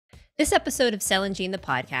This episode of Cell and Gene, the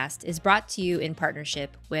podcast, is brought to you in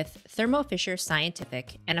partnership with Thermo Fisher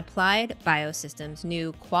Scientific and Applied Biosystems'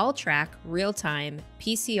 new QualTrack real-time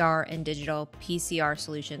PCR and digital PCR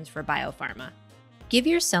solutions for biopharma. Give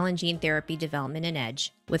your cell and gene therapy development an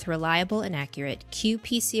edge with reliable and accurate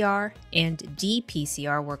qPCR and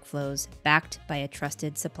dPCR workflows backed by a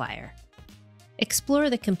trusted supplier. Explore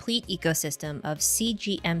the complete ecosystem of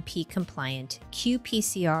CGMP-compliant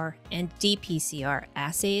qPCR and dPCR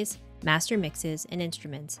assays, master mixes, and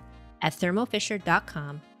instruments at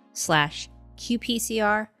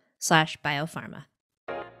thermofisher.com/qPCR/biopharma.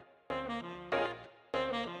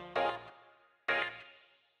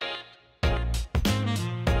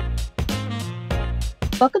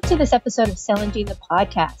 Welcome to this episode of Cell and Gene, the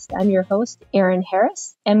podcast. I'm your host, Erin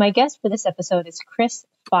Harris, and my guest for this episode is Chris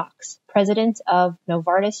Fox, president of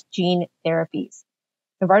Novartis Gene Therapies.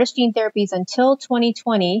 Novartis Gene Therapies, until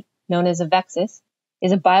 2020, known as Avexis,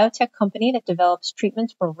 is a biotech company that develops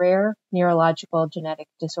treatments for rare neurological genetic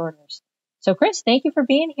disorders. So, Chris, thank you for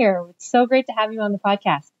being here. It's so great to have you on the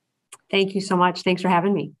podcast. Thank you so much. Thanks for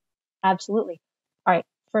having me. Absolutely. All right.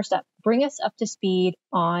 First up, bring us up to speed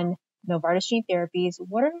on Novartis Gene Therapies.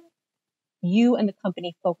 What are you and the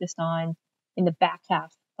company focused on in the back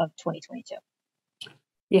half of 2022?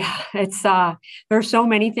 Yeah, it's there's so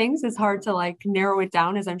many things. It's hard to narrow it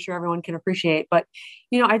down, as I'm sure everyone can appreciate. But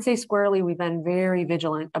I'd say squarely, we've been very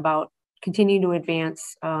vigilant about continuing to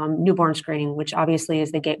advance newborn screening, which obviously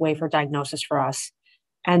is the gateway for diagnosis for us.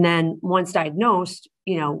 And then once diagnosed,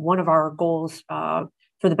 one of our goals for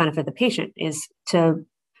the benefit of the patient is to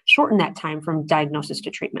shorten that time from diagnosis to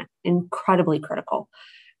treatment. Incredibly critical.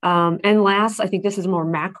 And last, I think this is a more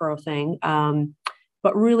macro thing,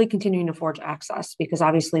 but really continuing to forge access, because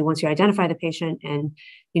obviously once you identify the patient and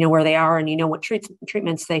where they are and what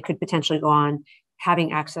treatments they could potentially go on,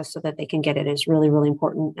 having access so that they can get it is really, really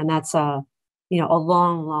important. And that's a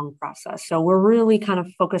long process. So we're really kind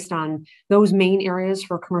of focused on those main areas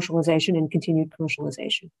for commercialization and continued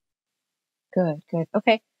commercialization. Good.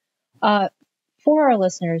 Okay. For our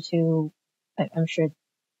listeners who I'm sure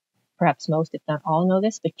perhaps most, if not all, know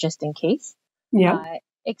this, but just in case,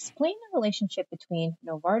 explain the relationship between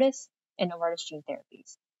Novartis and Novartis Gene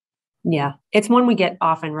Therapies. Yeah, it's one we get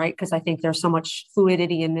often, right? Because I think there's so much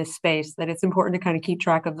fluidity in this space that it's important to kind of keep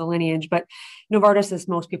track of the lineage. But Novartis, as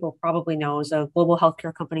most people probably know, is a global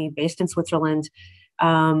healthcare company based in Switzerland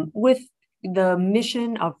with the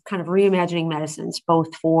mission of kind of reimagining medicines,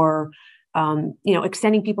 both for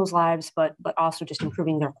extending people's lives, but also just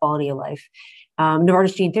improving their quality of life.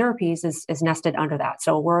 Novartis Gene Therapies is nested under that.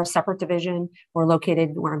 So we're a separate division. We're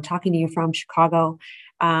located where I'm talking to you from, Chicago.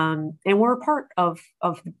 And we're a part of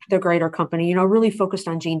the greater company, really focused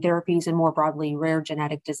on gene therapies and more broadly, rare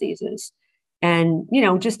genetic diseases. And,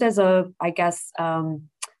 just as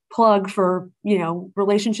plug for,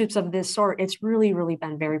 relationships of this sort, it's really, really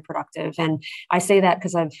been very productive. And I say that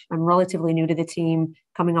because I'm relatively new to the team,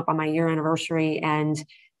 coming up on my year anniversary. And,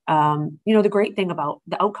 the great thing about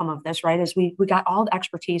the outcome of this, right, is we got all the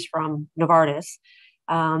expertise from Novartis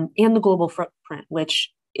and the global footprint,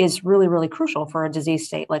 which is really, really crucial for a disease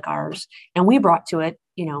state like ours. And we brought to it,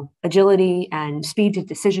 agility and speed to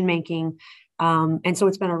decision-making. And so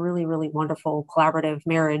it's been a really, really wonderful collaborative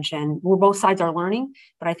marriage, and both sides are learning,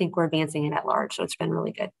 but I think we're advancing it at large. So it's been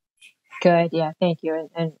really good. Good. Yeah. Thank you.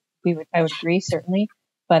 And I would agree, certainly,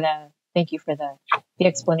 but thank you for the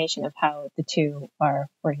explanation of how the two are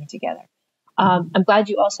working together. I'm glad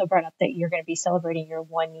you also brought up that you're going to be celebrating your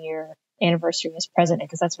 1-year anniversary as president,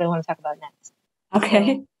 because that's what I want to talk about next.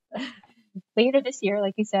 Okay. So, later this year,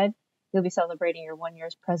 like you said, you'll be celebrating your 1 year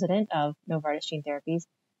as president of Novartis Gene Therapies.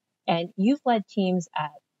 And you've led teams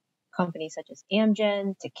at companies such as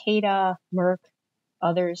Amgen, Takeda, Merck,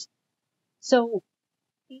 others. So,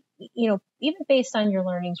 even based on your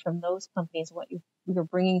learnings from those companies, what you're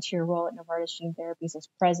bringing to your role at Novartis Gene Therapies as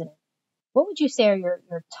president, what would you say are your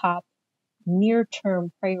top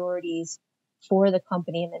near-term priorities for the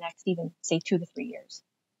company in the next, even say, 2 to 3 years?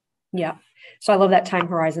 Yeah. So I love that time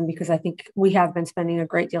horizon, because I think we have been spending a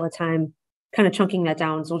great deal of time kind of chunking that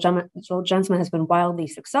down. Zolgensma has been wildly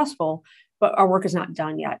successful, but our work is not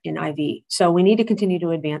done yet in IV. So we need to continue to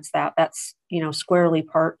advance that. That's, squarely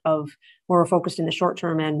part of where we're focused in the short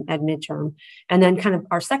term and midterm. And then kind of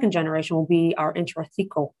our second generation will be our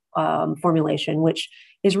intrathecal formulation, which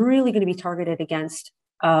is really going to be targeted against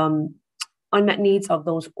unmet needs of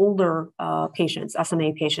those older patients,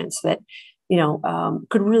 SMA patients that,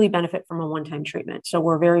 could really benefit from a one-time treatment. So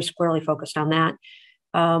we're very squarely focused on that.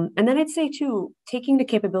 And then I'd say too, taking the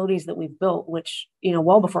capabilities that we've built, which,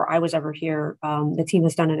 well before I was ever here, the team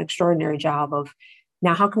has done an extraordinary job of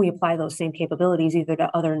Now, how can we apply those same capabilities either to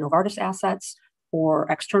other Novartis assets or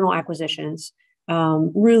external acquisitions?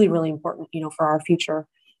 Really, really important, for our future.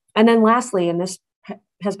 And then lastly, and this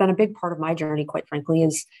has been a big part of my journey, quite frankly,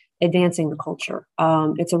 is advancing the culture.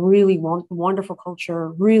 It's a really wonderful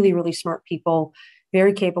culture, really, really smart people,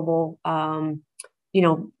 very capable,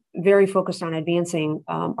 very focused on advancing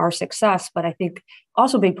our success. But I think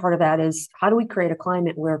also a big part of that is how do we create a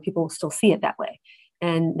climate where people still see it that way?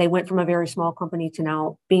 And they went from a very small company to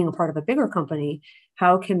now being a part of a bigger company.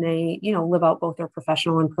 How can they, live out both their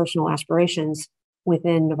professional and personal aspirations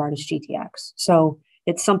within Novartis GTX? So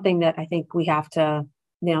it's something that I think we have to,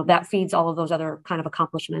 that feeds all of those other kind of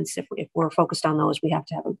accomplishments. If we're focused on those, we have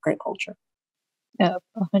to have a great culture. 100%.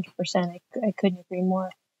 I couldn't agree more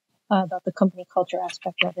about the company culture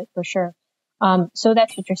aspect of it for sure. So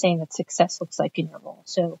that's what you're saying that success looks like in your role.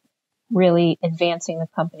 So really advancing the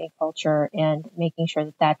company culture and making sure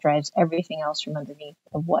that that drives everything else from underneath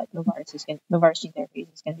of what Novartis Gene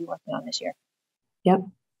Therapies is going to be working on this year. Yep.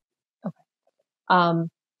 Okay.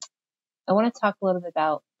 I want to talk a little bit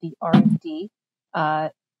about the R&D.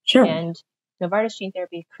 Sure. And Novartis Gene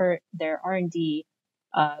Therapy, their R&D,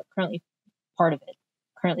 currently part of it,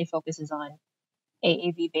 currently focuses on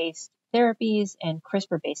AAV-based therapies and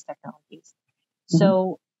CRISPR-based technologies. Mm-hmm.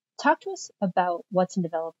 So talk to us about what's in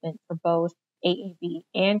development for both AAV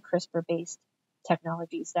and CRISPR-based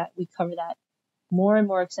technologies. That we cover that more and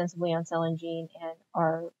more extensively on Cell and Gene, and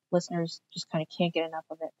our listeners just kind of can't get enough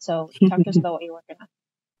of it. So talk to us about what you're working on.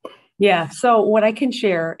 Yeah. So what I can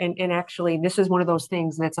share, and actually this is one of those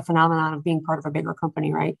things that's a phenomenon of being part of a bigger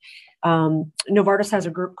company, right? Novartis has a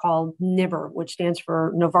group called NIBR, which stands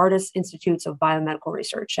for Novartis Institutes of Biomedical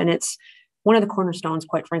Research. And it's one of the cornerstones,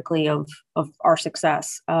 quite frankly, of our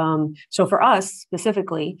success. So for us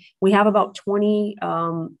specifically, we have about 20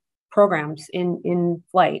 programs in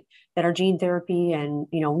flight that are gene therapy and,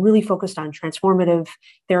 really focused on transformative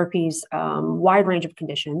therapies, wide range of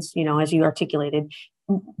conditions, as you articulated,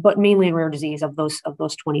 but mainly in rare disease of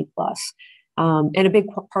those 20 plus. And a big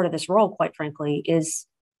part of this role, quite frankly, is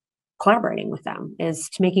collaborating with them, is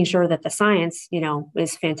to making sure that the science,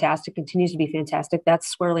 is fantastic, continues to be fantastic. That's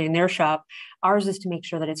squarely in their shop. Ours is to make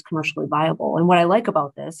sure that it's commercially viable. And what I like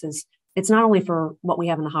about this is it's not only for what we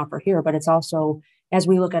have in the hopper here, but it's also as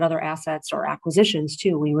we look at other assets or acquisitions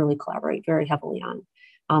too, we really collaborate very heavily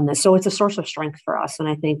on this. So it's a source of strength for us. And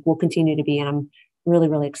I think we'll continue to be, and I'm really,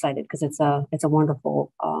 really excited because it's a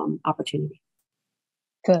wonderful opportunity.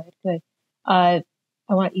 Good.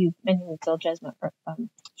 You mentioned Zolgensma,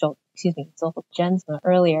 Zolgensma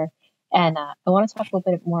earlier, and I want to talk a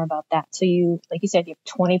little bit more about that. So like you said, you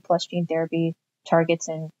have 20 plus gene therapy targets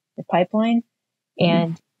in the pipeline,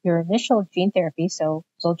 and your initial gene therapy, so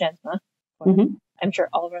Zolgensma, I'm sure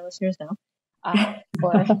all of our listeners know,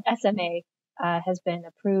 for SMA, has been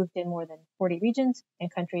approved in more than 40 regions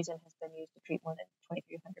and countries and has been used to treat more than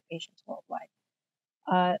 2,300 patients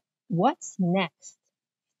worldwide. What's next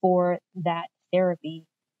for that therapy,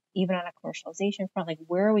 even on a commercialization front? Like,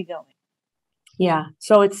 where are we going? Yeah,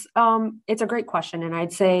 so it's a great question, and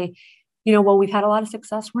I'd say, while we've had a lot of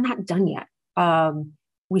success, we're not done yet.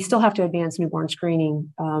 We still have to advance newborn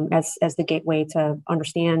screening as the gateway to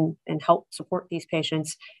understand and help support these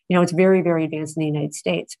patients. It's very, very advanced in the United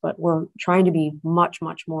States, but we're trying to be much,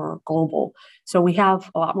 much more global. So we have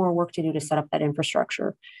a lot more work to do to set up that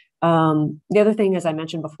infrastructure. The other thing, as I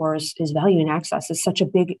mentioned before, is value and access is such a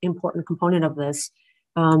big, important component of this.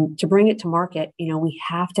 To bring it to market, we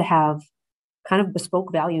have to have kind of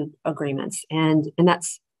bespoke value agreements. And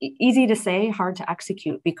that's easy to say, hard to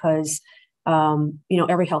execute because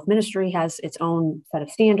every health ministry has its own set of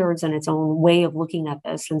standards and its own way of looking at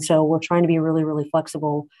this. And so we're trying to be really, really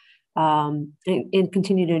flexible and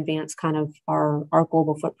continue to advance kind of our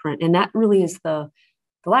global footprint. And that really is the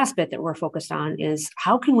last bit that we're focused on is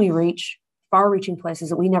how can we reach far-reaching places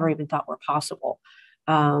that we never even thought were possible.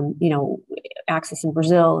 Access in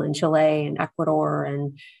Brazil and Chile and Ecuador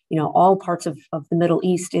and, all parts of the Middle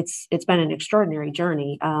East. It's been an extraordinary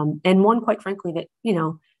journey. And one, quite frankly, that,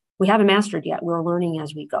 we haven't mastered yet. We're learning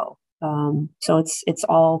as we go. So it's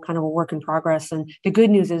all kind of a work in progress. And the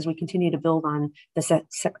good news is we continue to build on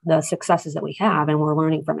the successes that we have, and we're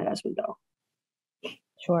learning from it as we go.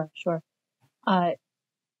 Sure. I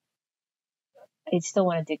still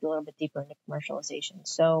want to dig a little bit deeper into commercialization.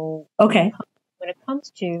 So okay. When it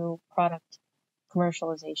comes to product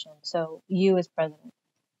commercialization, so you as president,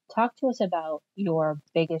 talk to us about your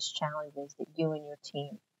biggest challenges that you and your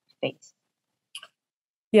team face.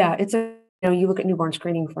 Yeah, you look at newborn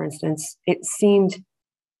screening, for instance, it seemed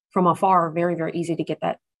from afar very, very easy to get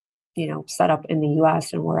that, set up in the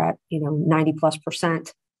US, and we're at,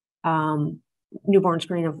 90+%. newborn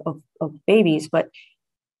screening of babies, but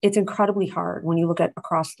it's incredibly hard when you look at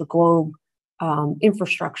across the globe,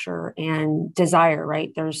 infrastructure and desire,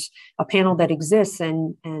 right? There's a panel that exists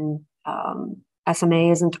and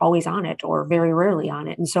SMA isn't always on it or very rarely on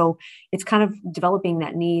it. And so it's kind of developing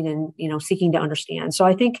that need and, seeking to understand. So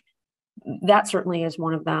I think that certainly is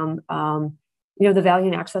one of them. The value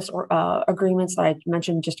and access agreements that I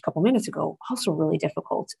mentioned just a couple minutes ago, also really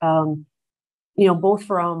difficult. Both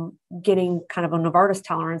from getting kind of a Novartis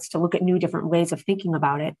tolerance to look at new different ways of thinking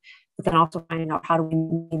about it, but then also finding out how do we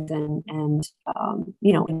meet and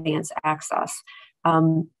advance access.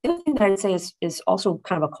 The other thing that I'd say is also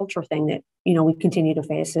kind of a culture thing that, we continue to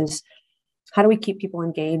face is how do we keep people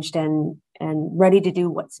engaged and ready to do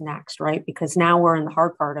what's next, right? Because now we're in the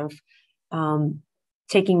hard part of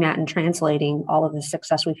taking that and translating all of the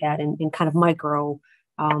success we've had in kind of micro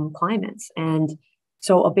climates. And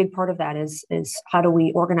so a big part of that is how do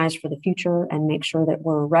we organize for the future and make sure that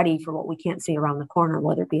we're ready for what we can't see around the corner,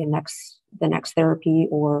 whether it be the next therapy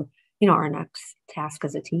or, our next task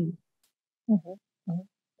as a team. Mm-hmm.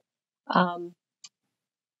 Mm-hmm.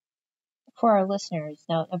 For our listeners,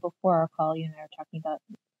 now before our call, you and I are talking about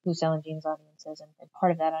who Cell and Gene's audience is, and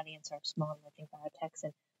part of that audience are small and emerging biotechs.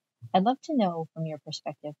 And I'd love to know from your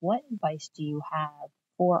perspective, what advice do you have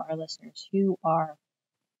for our listeners who are,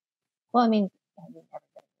 everybody knows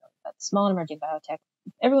about small and emerging biotech,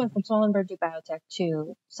 everyone from small and emerging biotech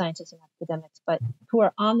to scientists and academics, but who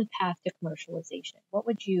are on the path to commercialization? What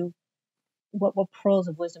pearls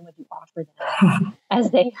of wisdom would you offer them as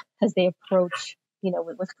they approach,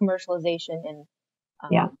 with commercialization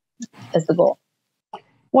and as the goal?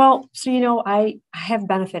 Well, so, I have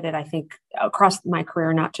benefited, I think, across my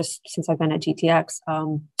career, not just since I've been at GTX,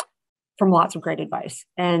 from lots of great advice.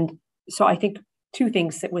 And so I think two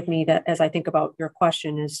things sit with me that as I think about your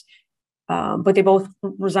question is, but they both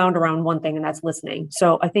resound around one thing, and that's listening.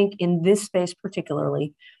 So I think in this space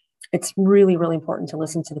particularly, it's really, really important to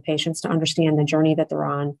listen to the patients to understand the journey that they're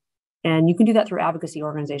on. And you can do that through advocacy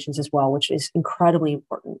organizations as well, which is incredibly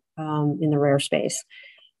important in the rare space.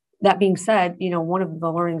 That being said, one of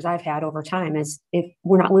the learnings I've had over time is if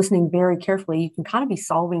we're not listening very carefully, you can kind of be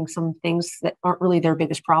solving some things that aren't really their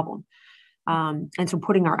biggest problem. And so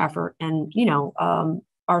putting our effort and,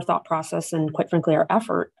 our thought process and quite frankly, our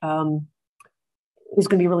effort is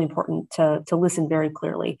going to be really important to listen very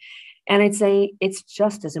clearly. And I'd say it's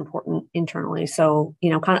just as important internally. So,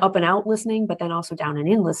 kind of up and out listening, but then also down and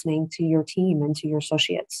in listening to your team and to your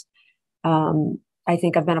associates. I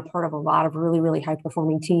think I've been a part of a lot of really, really high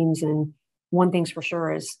performing teams. And one thing's for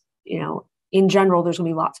sure is, in general, there's going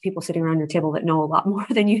to be lots of people sitting around your table that know a lot more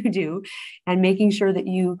than you do, and making sure that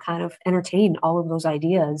you kind of entertain all of those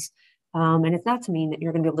ideas. And it's not to mean that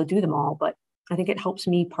you're going to be able to do them all, but I think it helps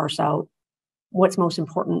me parse out what's most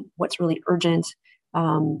important, what's really urgent,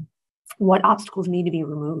 what obstacles need to be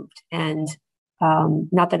removed. And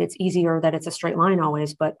not that it's easy or that it's a straight line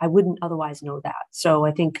always, but I wouldn't otherwise know that. So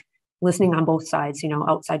I think listening on both sides,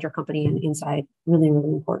 outside your company and inside, really, really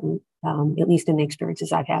important, at least in the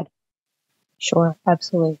experiences I've had. Sure,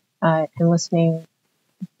 absolutely. And listening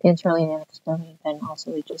internally and externally, and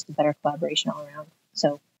also just a better collaboration all around.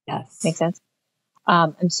 So, yes, makes sense.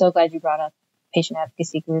 I'm so glad you brought up patient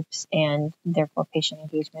advocacy groups and therefore patient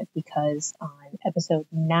engagement, because on episode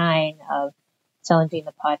 9 of Cell and Gene,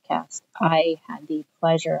 the podcast, I had the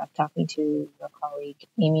pleasure of talking to your colleague,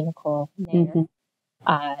 Amy Nicole Nair. Mm-hmm.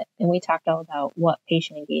 And we talked all about what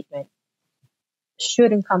patient engagement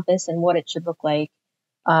should encompass and what it should look like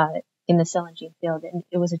in the cell and gene field. And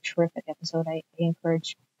it was a terrific episode. I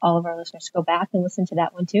encourage all of our listeners to go back and listen to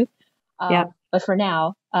that one too. But for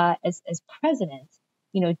now, as president,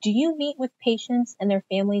 do you meet with patients and their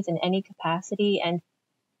families in any capacity? And,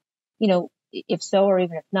 if so, or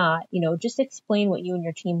even if not, just explain what you and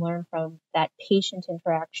your team learn from that patient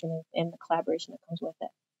interaction and the collaboration that comes with it.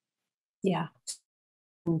 Yeah.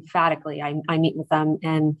 Emphatically, I meet with them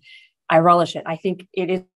and I relish it. I think it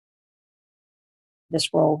is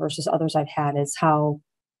this role versus others I've had is how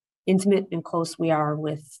intimate and close we are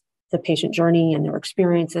with the patient journey and their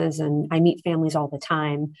experiences. And I meet families all the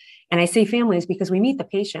time. And I say families because we meet the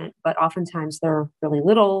patient, but oftentimes they're really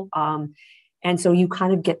little. And so you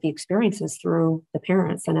kind of get the experiences through the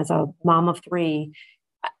parents. And as a mom of 3,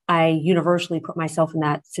 I universally put myself in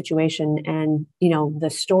that situation. And, the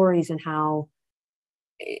stories and how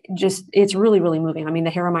it's really, really moving. I mean,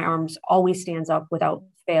 the hair on my arms always stands up without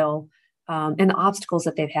fail. And the obstacles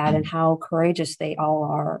that they've had and how courageous they all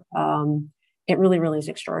are. It really, really is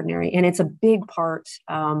extraordinary. And it's a big part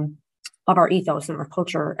of our ethos and our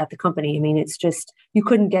culture at the company. I mean, it's just, you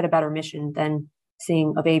couldn't get a better mission than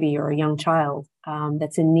seeing a baby or a young child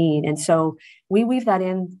that's in need. And so we weave that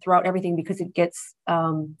in throughout everything because it gets,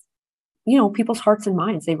 people's hearts and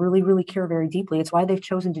minds. They really, really care very deeply. It's why they've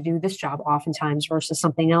chosen to do this job oftentimes versus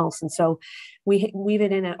something else. And so we weave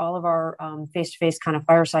it in at all of our face-to-face kind of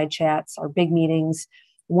fireside chats, our big meetings.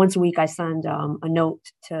 Once a week, I send a note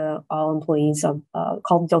to all employees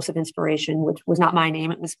called Dose of Inspiration, which was not my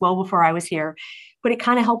name. It was well before I was here, but it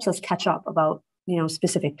kind of helps us catch up about,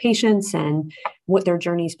 specific patients and what their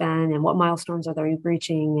journey's been and what milestones are they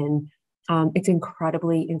reaching. And it's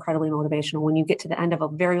incredibly, incredibly motivational when you get to the end of a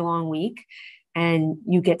very long week and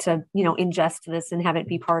you get to, ingest this and have it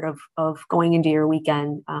be part of going into your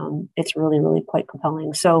weekend. It's really, really quite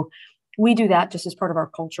compelling. So we do that just as part of our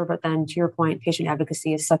culture. But then to your point, patient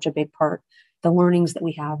advocacy is such a big part. The learnings that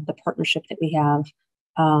we have, the partnership that we have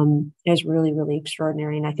is really, really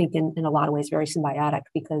extraordinary. And I think in a lot of ways, very symbiotic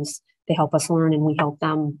because they help us learn and we help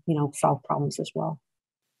them, solve problems as well.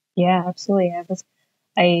 Yeah, absolutely.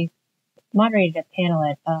 I moderated a panel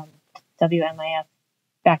at WMIF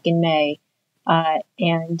back in May.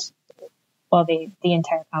 And the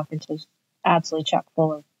entire conference was absolutely chock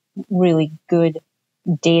full of really good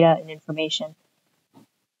data and information.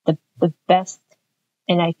 The best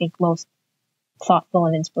and I think most thoughtful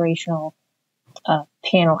and inspirational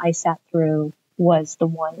panel I sat through was the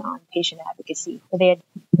one on patient advocacy. So they had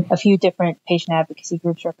a few different patient advocacy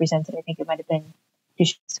groups represented. I think it might have been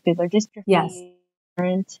muscular dystrophy. Yes.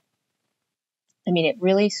 I mean, it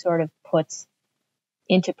really sort of puts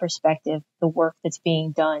into perspective the work that's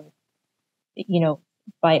being done,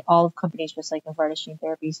 by all of companies just like Novartis Gene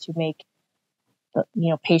Therapies to make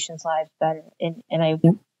patients' lives better. And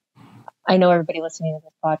I know everybody listening to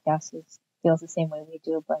this podcast feels the same way we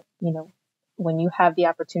do, but when you have the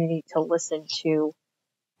opportunity to listen to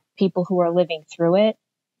people who are living through it,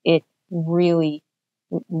 it really,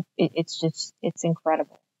 it's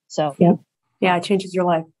incredible. So yeah, it changes your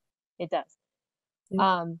life. It does.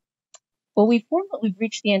 Yeah. Well, we've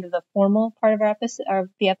reached the end of the formal part of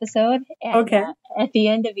the episode. And, okay. At the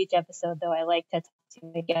end of each episode, though, I like to talk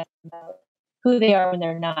to the guests about who they are when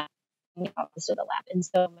they're not in the office or the lab. And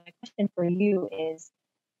so my question for you is,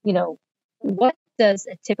 what does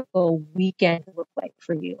a typical weekend look like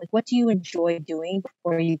for you? Like, what do you enjoy doing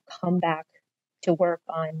before you come back to work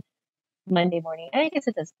on Monday morning? And I guess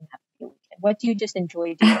it doesn't have to be a weekend. What do you just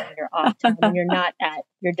enjoy doing when you're off time, when you're not at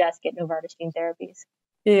your desk at Novartis Gene Therapies?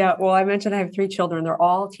 Yeah, well, I mentioned I have 3 children. They're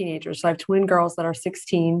all teenagers. So I have twin girls that are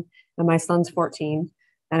 16 and my son's 14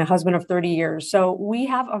 and a husband of 30 years. So we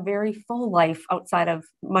have a very full life outside of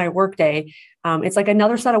my workday. It's like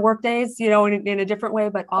another set of work days, in a different way,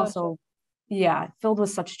 but also, filled with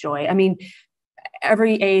such joy. I mean,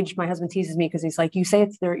 every age, my husband teases me because he's like, you say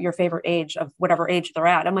it's your favorite age of whatever age they're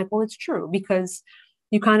at. I'm like, well, it's true because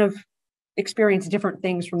you kind of experience different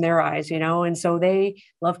things from their eyes, and so they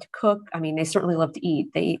love to cook. I mean, they certainly love to eat.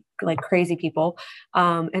 They eat like crazy people.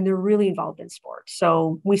 And they're really involved in sports.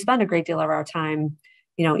 So we spend a great deal of our time,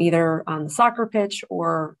 either on the soccer pitch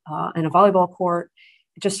or in a volleyball court,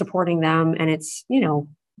 just supporting them. And it's,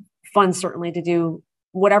 fun certainly to do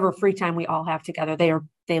whatever free time we all have together.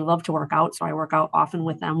 They love to work out. So I work out often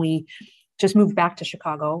with them. We just moved back to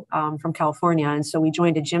Chicago from California. And so we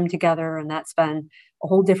joined a gym together, and that's been a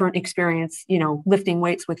whole different experience, lifting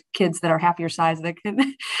weights with kids that are half your size that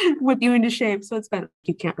can whip you into shape. So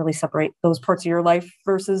you can't really separate those parts of your life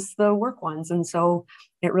versus the work ones. And so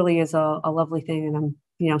it really is a lovely thing. And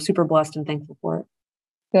I'm, super blessed and thankful for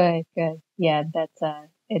it. Good. Yeah, that's,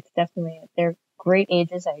 it's definitely, they're great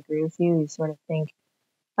ages. I agree with you. You sort of think,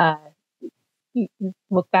 you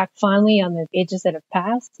look back fondly on the ages that have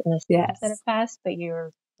passed and the steps that have passed, but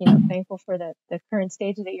you're, thankful for the current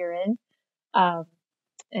stage that you're in.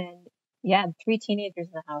 And 3 teenagers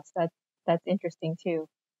in the house. That's interesting too.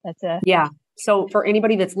 So for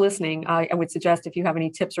anybody that's listening, I would suggest if you have any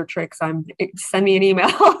tips or tricks, send me an email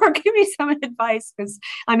or give me some advice because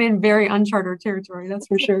I'm in very uncharted territory. That's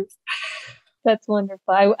for sure. That's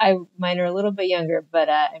wonderful. Mine are a little bit younger, but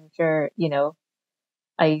I'm sure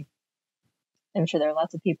I'm sure there are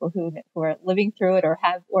lots of people who are living through it or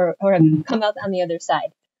have come out on the other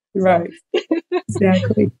side. Right.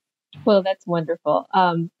 Exactly. Well, that's wonderful.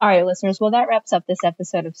 All right, listeners. Well, that wraps up this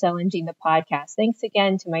episode of Cell and Gene, the podcast. Thanks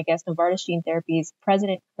again to my guest, Novartis Gene Therapies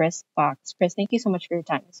President Chris Fox. Chris, thank you so much for your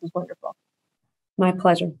time. This was wonderful. My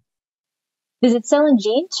pleasure. Visit Cell and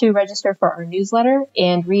Gene to register for our newsletter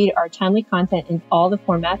and read our timely content in all the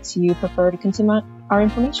formats you prefer to consume our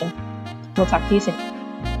information. We'll talk to you soon.